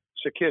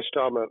 Sir Keir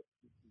Starmer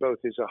both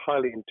is a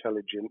highly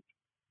intelligent,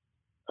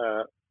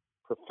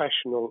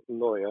 professional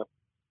lawyer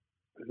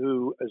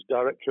who, as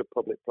Director of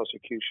Public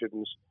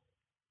Prosecutions,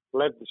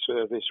 led the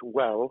service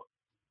well,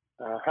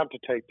 had to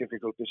take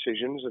difficult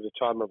decisions at a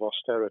time of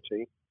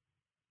austerity,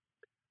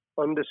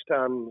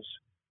 understands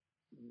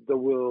the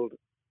world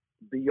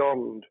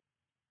beyond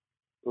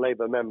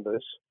Labour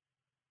members,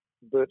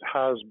 but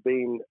has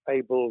been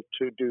able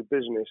to do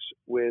business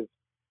with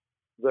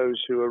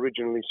those who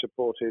originally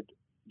supported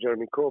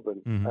Jeremy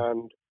Corbyn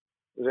and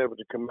was able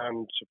to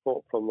command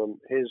support from them.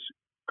 His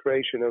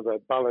creation of a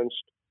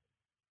balanced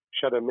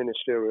shadow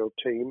ministerial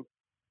team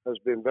has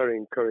been very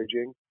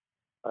encouraging.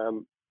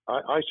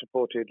 I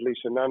supported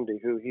Lisa Nandy,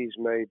 who he's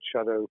made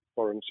shadow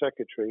foreign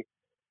secretary,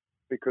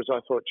 because I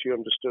thought she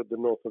understood the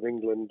north of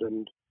England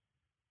and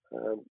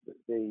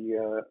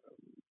the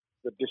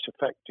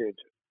disaffected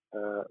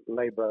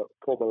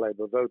former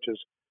Labour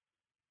voters.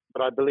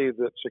 But I believe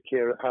that Sir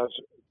Keir has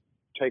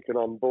taken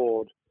on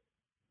board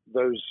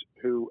those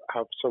who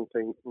have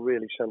something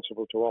really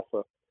sensible to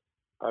offer.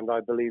 And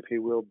I believe he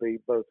will be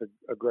both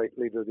a great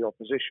leader of the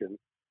opposition.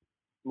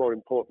 More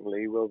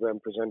importantly, he will then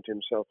present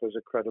himself as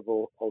a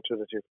credible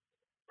alternative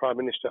Prime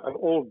Minister. And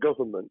all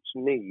governments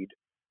need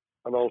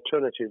an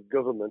alternative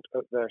government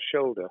at their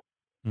shoulder.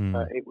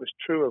 It was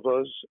true of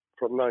us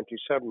from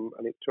 97,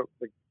 and it took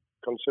the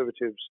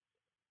Conservatives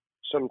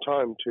some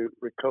time to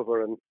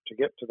recover and to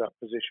get to that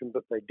position,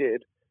 but they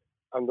did,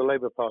 and the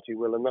Labour Party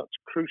will, and that's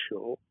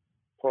crucial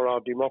for our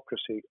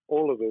democracy.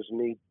 All of us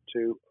need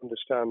to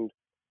understand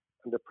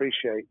and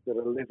appreciate that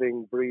a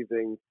living,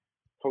 breathing,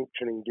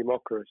 functioning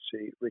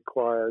democracy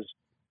requires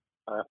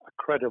a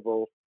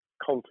credible,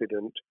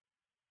 confident,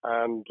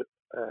 and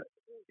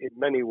in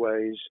many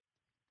ways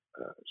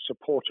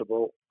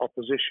supportable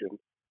opposition,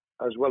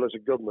 as well as a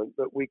government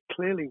that we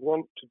clearly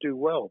want to do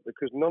well,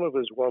 because none of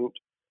us want,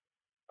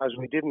 as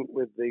we didn't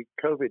with the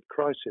COVID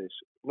crisis,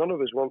 none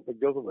of us want the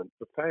government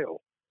to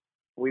fail.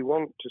 We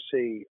want to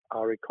see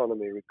our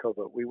economy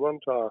recover. We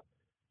want our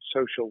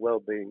social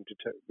well-being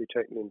to be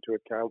taken into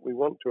account. We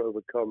want to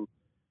overcome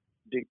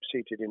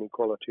deep-seated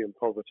inequality and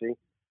poverty.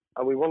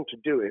 And we want to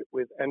do it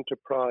with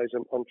enterprise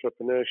and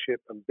entrepreneurship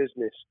and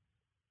business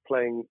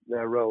playing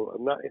their role.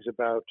 And that is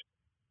about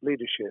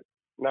leadership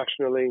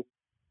nationally,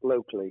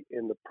 locally,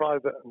 in the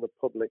private and the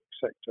public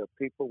sector.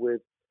 People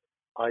with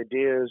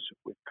ideas,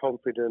 with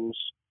confidence,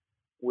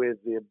 with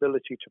the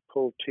ability to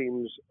pull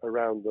teams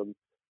around them.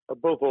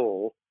 Above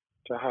all,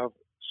 to have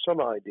some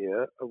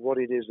idea of what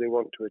it is they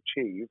want to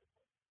achieve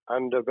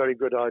and a very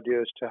good idea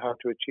as to how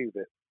to achieve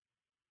it.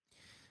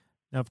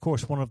 Now, of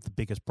course, one of the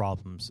biggest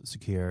problems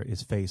Secure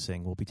is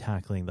facing will be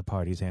tackling the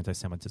party's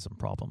anti-Semitism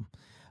problem.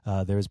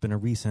 There has been a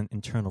recent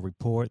internal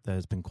report that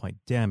has been quite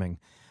damning.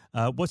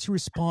 What's your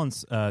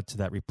response to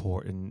that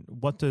report, and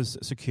what does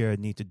Secure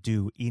need to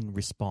do in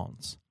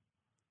response?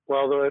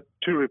 Well, there are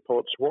two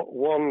reports.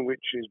 One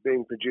which is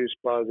being produced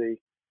by the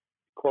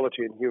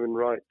Equality and Human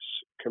Rights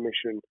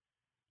Commission,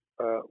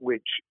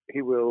 which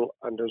he will,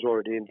 and has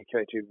already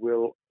indicated,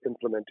 will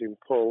implement in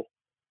full.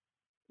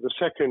 The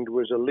second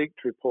was a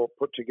leaked report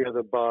put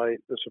together by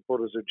the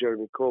supporters of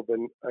Jeremy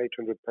Corbyn,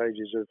 800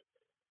 pages of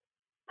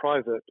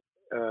private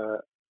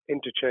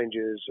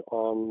interchanges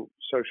on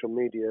social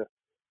media,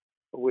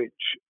 which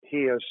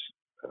he has,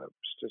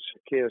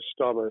 Keir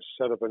Starmer,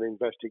 set up an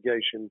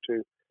investigation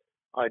to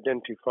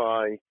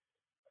identify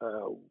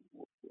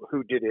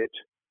who did it,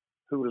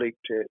 who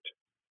leaked it,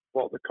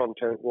 what the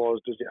content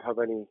was, does it have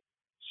any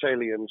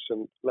salience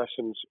and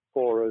lessons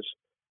for us,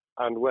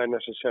 and where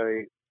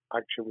necessary,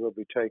 action will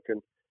be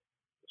taken.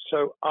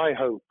 So I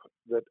hope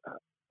that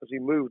as he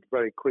moved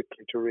very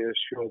quickly to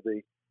reassure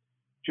the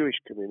Jewish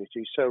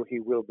community, so he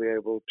will be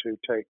able to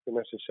take the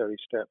necessary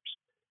steps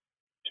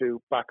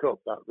to back up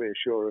that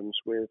reassurance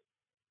with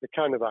the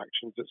kind of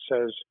actions that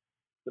says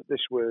that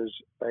this was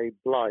a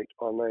blight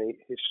on a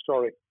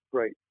historic,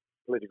 great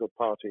political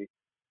party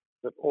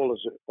that all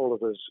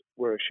of us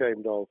were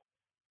ashamed of.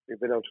 We've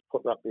been able to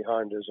put that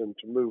behind us and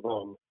to move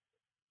on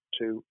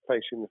to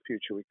facing the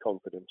future with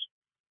confidence.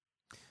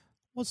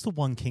 What's the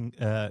one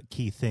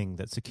key thing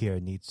that Secure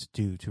needs to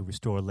do to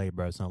restore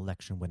Labour as an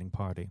election-winning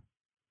party?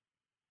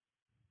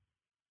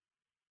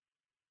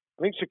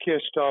 I think Sir Keir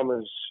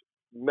Starmer's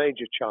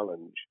major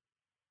challenge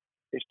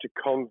is to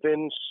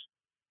convince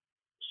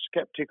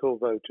sceptical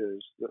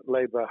voters that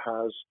Labour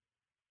has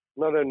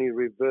not only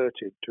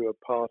reverted to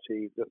a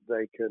party that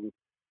they can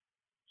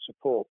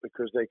support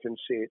because they can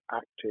see it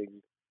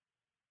acting,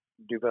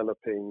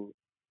 developing,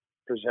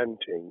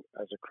 presenting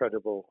as a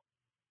credible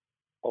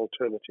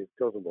alternative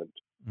government,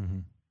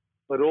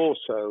 but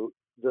also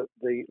that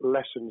the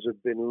lessons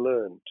have been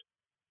learned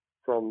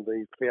from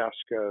the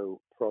fiasco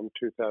from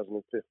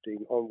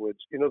 2015 onwards.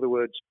 In other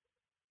words,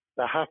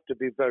 there have to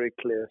be very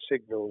clear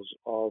signals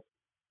of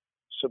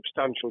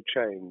substantial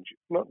change,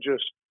 not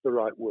just the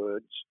right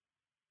words,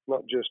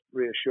 not just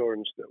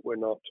reassurance that we're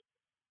not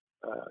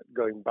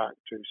going back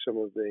to some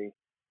of the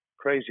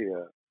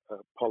crazier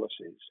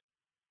policies,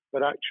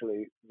 but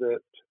actually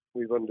that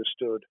we've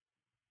understood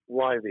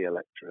why the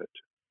electorate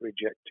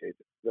rejected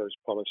those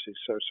policies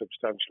so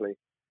substantially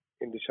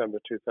in December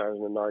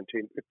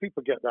 2019. If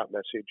people get that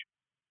message,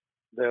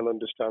 they'll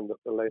understand that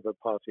the Labour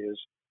Party has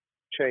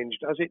changed,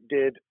 as it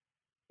did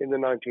in the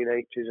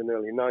 1980s and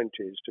early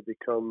 90s, to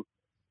become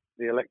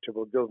the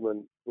electable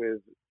government with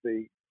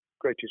the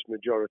greatest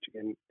majority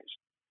and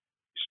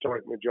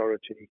historic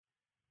majority,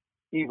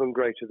 even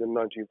greater than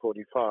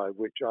 1945,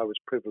 which I was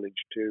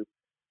privileged to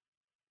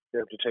be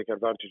able to take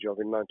advantage of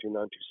in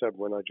 1997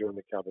 when I joined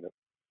the cabinet.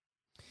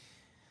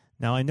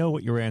 Now, I know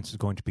what your answer is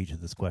going to be to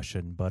this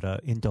question, but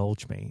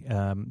indulge me.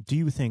 Do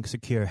you think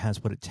Secure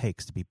has what it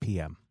takes to be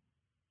PM?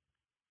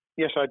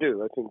 Yes, I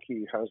do. I think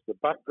he has the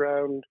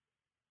background,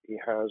 he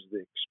has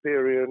the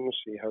experience,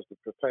 he has the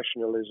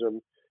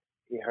professionalism,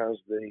 he has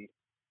the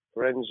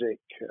forensic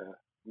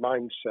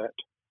mindset,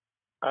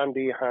 and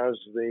he has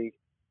the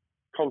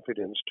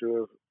confidence to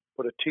have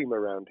put a team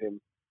around him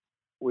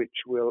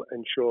which will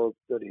ensure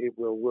that it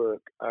will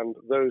work. And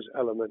those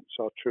elements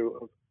are true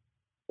of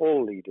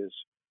all leaders.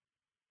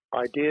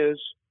 Ideas,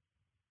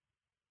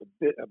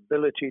 the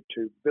ability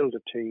to build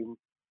a team,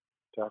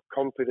 to have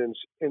confidence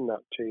in that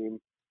team,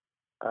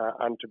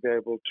 and to be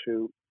able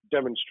to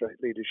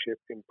demonstrate leadership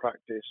in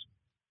practice,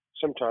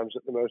 sometimes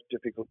at the most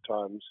difficult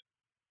times.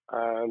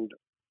 And,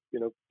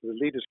 the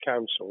Leaders'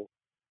 Council,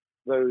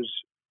 those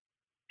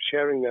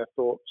sharing their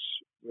thoughts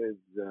with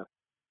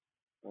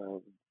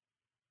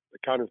the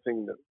kind of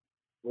thing that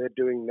we're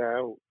doing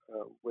now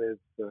with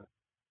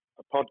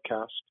a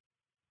podcast,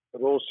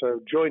 but also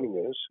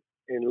joining us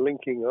in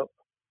linking up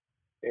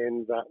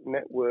in that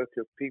network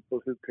of people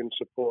who can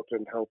support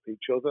and help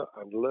each other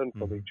and learn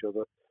from each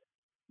other.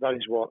 That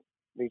is what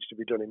needs to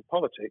be done in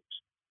politics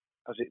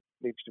as it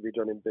needs to be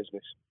done in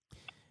business.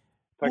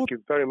 Thank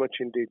you very much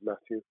indeed,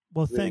 Matthew.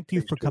 Well, thank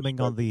you for coming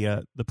on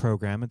the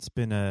program. It's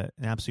been an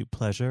absolute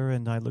pleasure,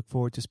 and I look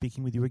forward to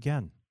speaking with you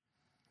again.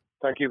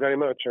 Thank you very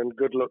much, and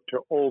good luck to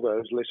all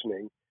those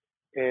listening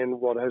in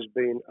what has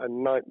been a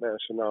nightmare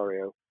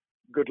scenario.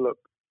 Good luck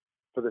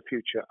for the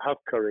future. Have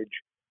courage,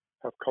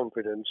 have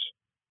confidence,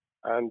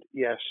 and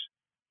yes,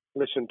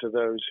 listen to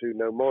those who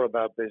know more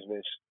about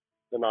business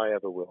than I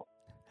ever will.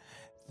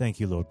 Thank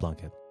you, Lord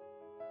Blunkett.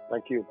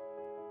 Thank you.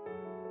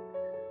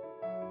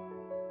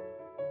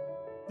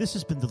 This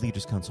has been the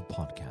Leaders Council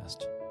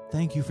podcast.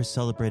 Thank you for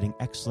celebrating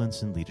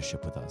excellence in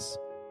leadership with us.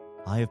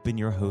 I have been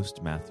your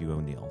host, Matthew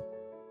O'Neill.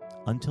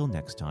 Until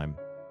next time,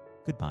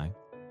 goodbye.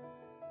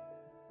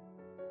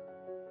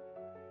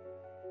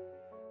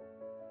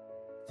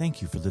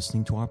 Thank you for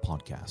listening to our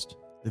podcast.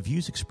 The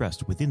views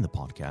expressed within the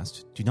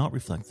podcast do not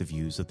reflect the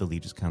views of the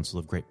Leaders Council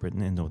of Great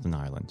Britain and Northern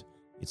Ireland,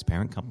 its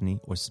parent company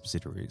or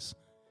subsidiaries,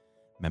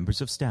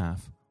 members of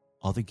staff,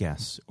 other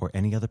guests, or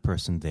any other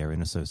person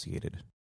therein associated.